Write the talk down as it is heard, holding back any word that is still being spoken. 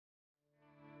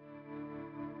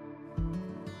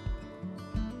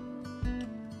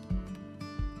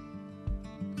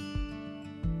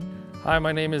Hi,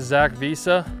 my name is Zach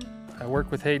Visa. I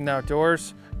work with Hayden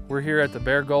Outdoors. We're here at the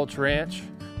Bear Gulch Ranch,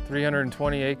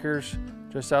 320 acres,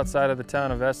 just outside of the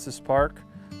town of Estes Park.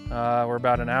 We're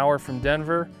about an hour from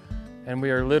Denver, and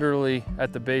we are literally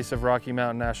at the base of Rocky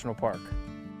Mountain National Park.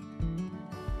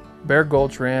 Bear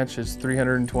Gulch Ranch is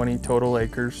 320 total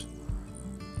acres.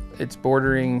 It's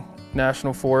bordering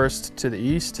national forest to the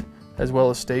east, as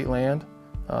well as state land,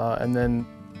 and then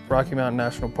Rocky Mountain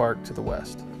National Park to the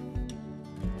west.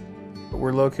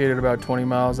 We're located about 20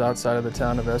 miles outside of the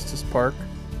town of Estes Park.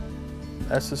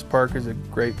 Estes Park is a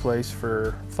great place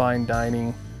for fine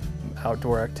dining,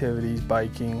 outdoor activities,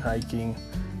 biking, hiking.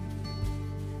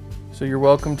 So you're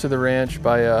welcome to the ranch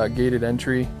by a gated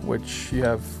entry, which you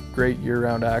have great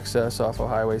year-round access off of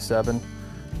Highway 7.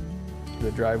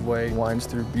 The driveway winds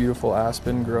through beautiful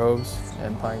aspen groves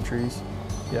and pine trees.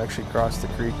 You actually cross the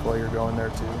creek while you're going there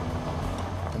too,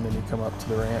 and then you come up to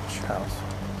the ranch house.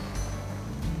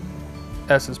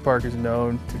 Estes Park is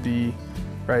known to be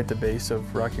right at the base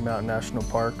of Rocky Mountain National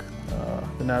Park.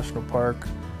 The national park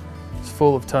is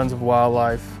full of tons of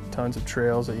wildlife, tons of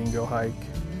trails that you can go hike.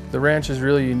 The ranch is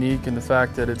really unique in the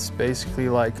fact that it's basically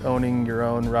like owning your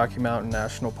own Rocky Mountain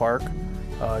National Park.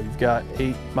 You've got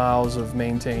 8 miles of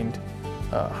maintained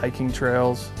hiking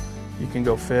trails. You can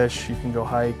go fish, you can go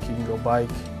hike, you can go bike.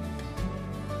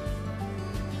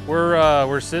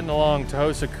 We're sitting along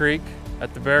Tahosa Creek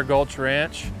at the Bear Gulch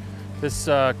Ranch. This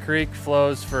creek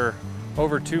flows for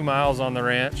over 2 miles on the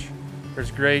ranch.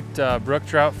 There's great brook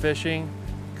trout fishing,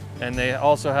 and they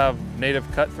also have native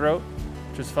cutthroat,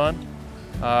 which is fun.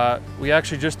 We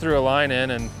actually just threw a line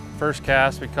in, and first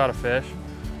cast we caught a fish.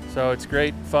 So it's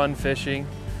great fun fishing.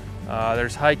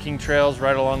 There's hiking trails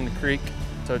right along the creek,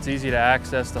 so it's easy to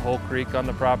access the whole creek on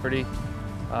the property,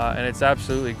 and it's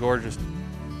absolutely gorgeous.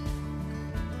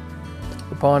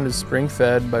 The pond is spring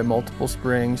fed by multiple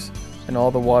springs, and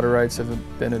all the water rights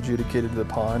have been adjudicated to the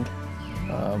pond.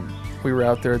 We were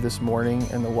out there this morning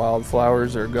and the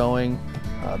wildflowers are going.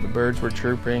 The birds were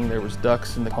chirping, there was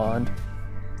ducks in the pond.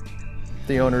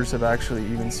 The owners have actually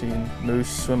even seen moose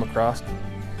swim across.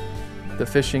 The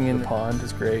fishing in the pond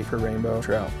is great for rainbow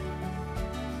trout.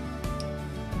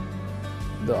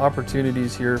 The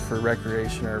opportunities here for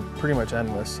recreation are pretty much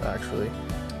endless, actually.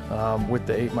 With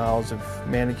the 8 miles of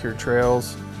manicured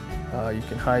trails, you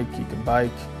can hike, you can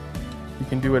bike, you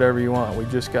can do whatever you want. We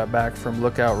just got back from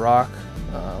Lookout Rock,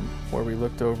 where we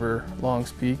looked over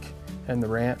Long's Peak and the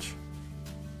ranch.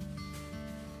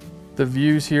 The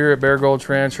views here at Bear Gulch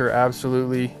Ranch are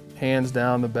absolutely hands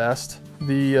down the best.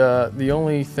 The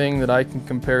only thing that I can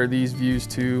compare these views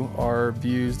to are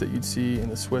views that you'd see in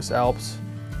the Swiss Alps.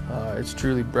 It's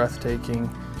truly breathtaking.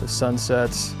 The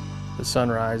sunsets, the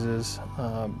sunrises,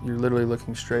 you're literally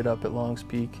looking straight up at Long's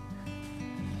Peak.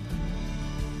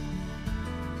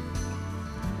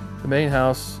 The main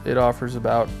house, it offers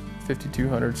about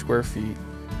 5,200 square feet.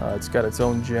 It's got its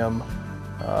own gym,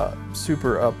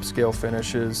 super upscale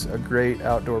finishes, a great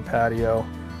outdoor patio.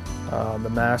 The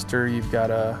master, you've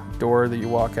got a door that you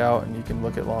walk out and you can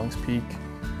look at Long's Peak.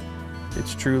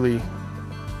 It's truly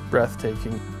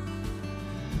breathtaking.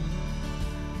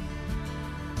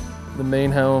 The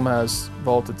main home has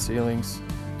vaulted ceilings,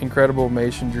 incredible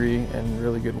masonry, and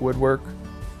really good woodwork.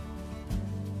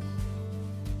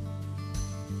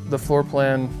 The floor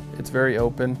plan, it's very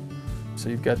open. So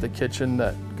you've got the kitchen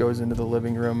that goes into the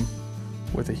living room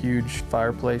with a huge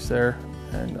fireplace there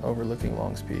and overlooking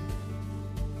Long's Peak.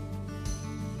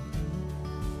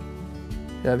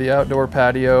 Yeah, the outdoor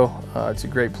patio, it's a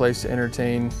great place to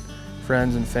entertain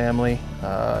friends and family.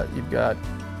 You've got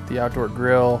the outdoor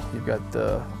grill, you've got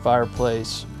the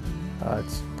fireplace.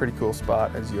 It's a pretty cool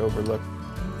spot as you overlook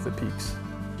the peaks.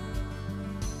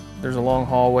 There's a long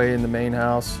hallway in the main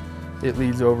house. It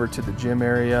leads over to the gym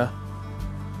area.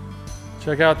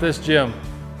 Check out this gym.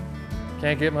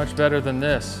 Can't get much better than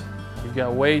this. You've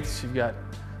got weights, you've got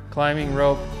climbing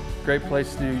rope, great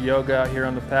place to do yoga out here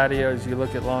on the patio as you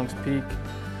look at Long's Peak,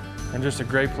 and just a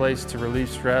great place to relieve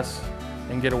stress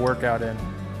and get a workout in.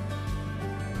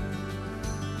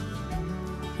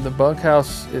 The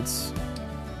bunkhouse, it's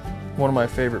one of my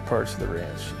favorite parts of the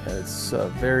ranch. It's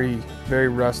very, very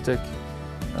rustic,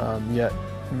 yet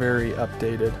very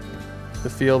updated. The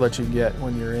feel that you get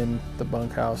when you're in the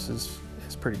bunkhouse is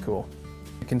pretty cool.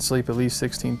 You can sleep at least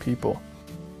 16 people.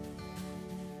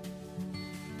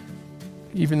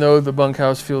 Even though the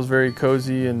bunkhouse feels very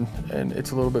cozy and it's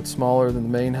a little bit smaller than the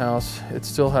main house, it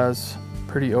still has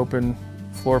pretty open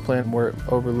floor plan where it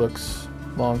overlooks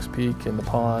Long's Peak and the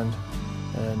pond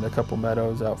and a couple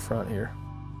meadows out front here.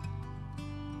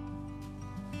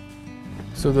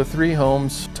 So the 3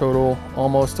 homes total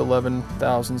almost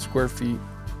 11,000 square feet.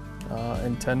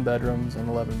 and 10 bedrooms and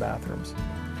 11 bathrooms.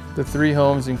 The 3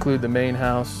 homes include the main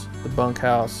house, the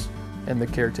bunkhouse, and the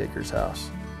caretaker's house.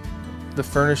 The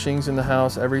furnishings in the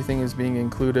house, everything is being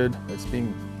included. It's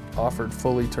being offered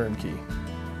fully turnkey.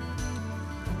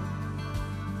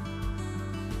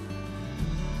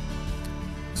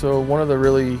 So one of the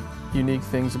really unique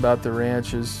things about the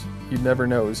ranch is you'd never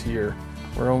know is here.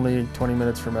 We're only 20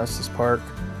 minutes from Estes Park,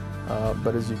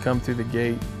 but as you come through the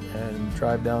gate and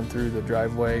drive down through the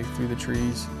driveway, through the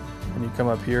trees, and you come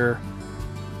up here,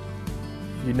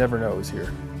 you never know is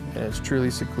here. And it's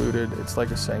truly secluded. It's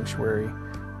like a sanctuary.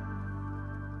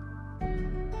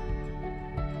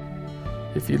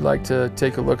 If you'd like to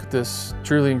take a look at this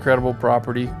truly incredible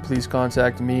property, please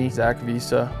contact me, Zach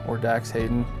Visa, or Dax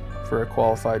Hayden for a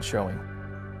qualified showing.